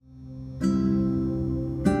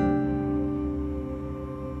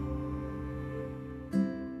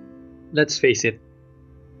Let's face it,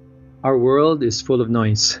 our world is full of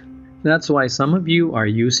noise. That's why some of you are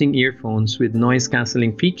using earphones with noise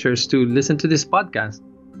cancelling features to listen to this podcast.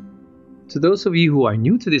 To those of you who are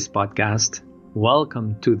new to this podcast,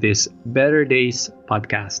 welcome to this Better Days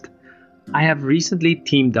podcast. I have recently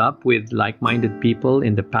teamed up with like-minded people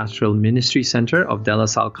in the Pastoral Ministry Center of De La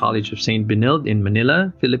Salle College of St. Benilde in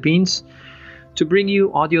Manila, Philippines, to bring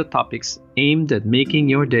you audio topics aimed at making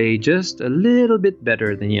your day just a little bit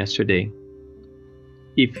better than yesterday.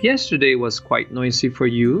 If yesterday was quite noisy for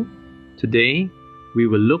you, today we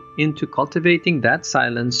will look into cultivating that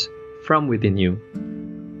silence from within you.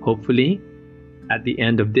 Hopefully, at the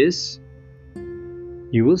end of this,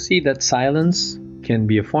 you will see that silence can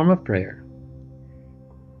be a form of prayer.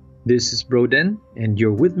 This is Broden, and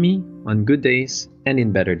you're with me on Good Days and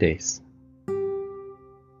in Better Days.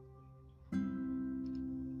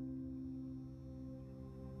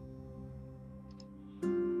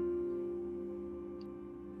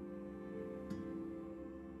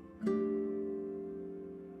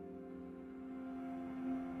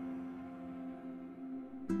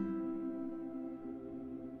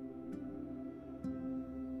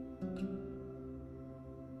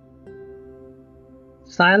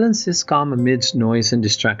 Silence is calm amidst noise and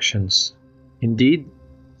distractions. Indeed,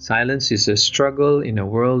 silence is a struggle in a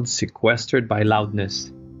world sequestered by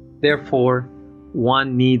loudness. Therefore,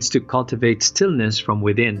 one needs to cultivate stillness from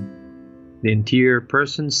within. The interior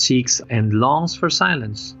person seeks and longs for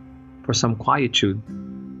silence, for some quietude.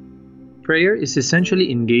 Prayer is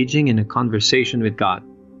essentially engaging in a conversation with God.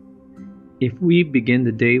 If we begin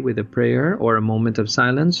the day with a prayer or a moment of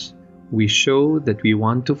silence, we show that we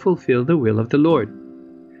want to fulfill the will of the Lord.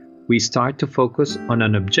 We start to focus on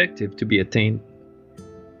an objective to be attained.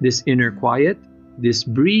 This inner quiet, this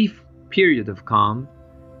brief period of calm,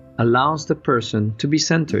 allows the person to be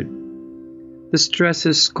centered. The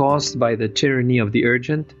stresses caused by the tyranny of the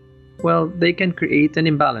urgent, they can create an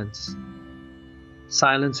imbalance.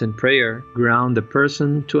 Silence and prayer ground the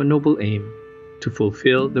person to a noble aim, to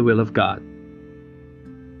fulfill the will of God.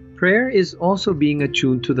 Prayer is also being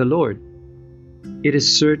attuned to the Lord. It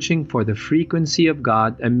is searching for the frequency of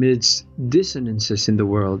God amidst dissonances in the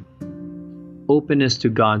world. Openness to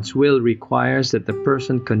God's will requires that the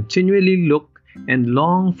person continually look and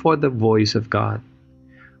long for the voice of God.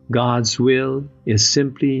 God's will is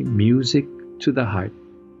simply music to the heart.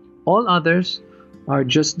 All others are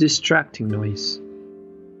just distracting noise.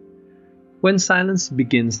 When silence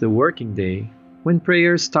begins the working day, when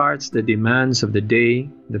prayer starts the demands of the day,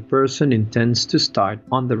 the person intends to start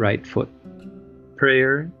on the right foot.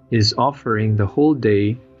 Prayer is offering the whole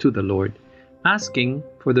day to the Lord, asking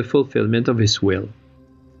for the fulfillment of His will.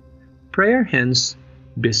 Prayer hence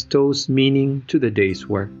bestows meaning to the day's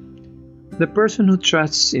work. The person who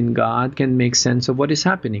trusts in God can make sense of what is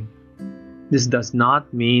happening. This does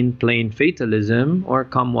not mean plain fatalism or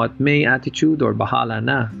come what may attitude or bahala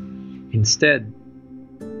na. Instead,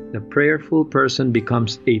 the prayerful person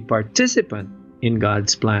becomes a participant in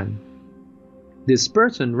God's plan. This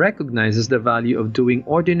person recognizes the value of doing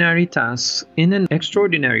ordinary tasks in an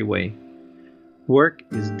extraordinary way. Work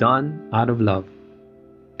is done out of love.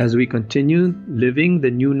 As we continue living the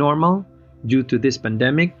new normal due to this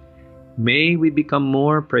pandemic, may we become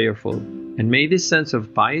more prayerful, and may this sense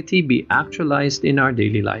of piety be actualized in our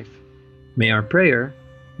daily life. May our prayer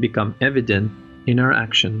become evident in our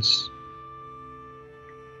actions.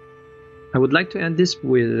 I would like to end this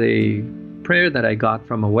with a prayer that I got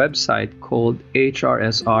from a website called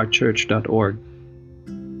hrsrchurch.org.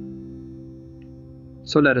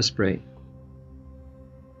 So let us pray.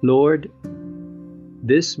 Lord,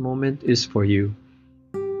 this moment is for you.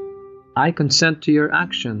 I consent to your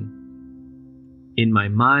action. In my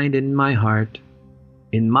mind and in my heart,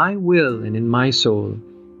 in my will and in my soul,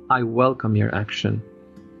 I welcome your action.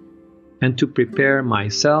 And to prepare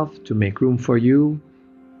myself to make room for you,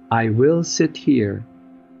 I will sit here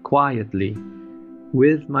quietly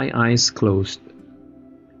with my eyes closed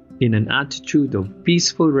in an attitude of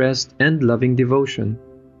peaceful rest and loving devotion.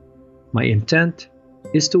 My intent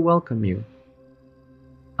is to welcome you.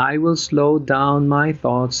 I will slow down my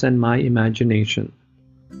thoughts and my imagination.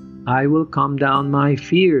 I will calm down my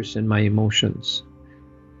fears and my emotions.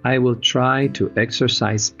 I will try to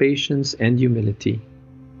exercise patience and humility.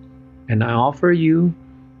 And I offer you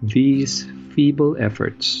these feeble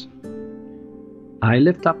efforts. I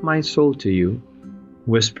lift up my soul to you,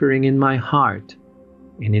 whispering in my heart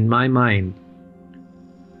and in my mind,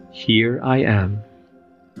 here I am,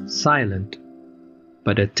 silent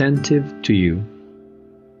but attentive to you.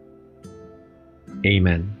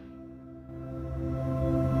 Amen.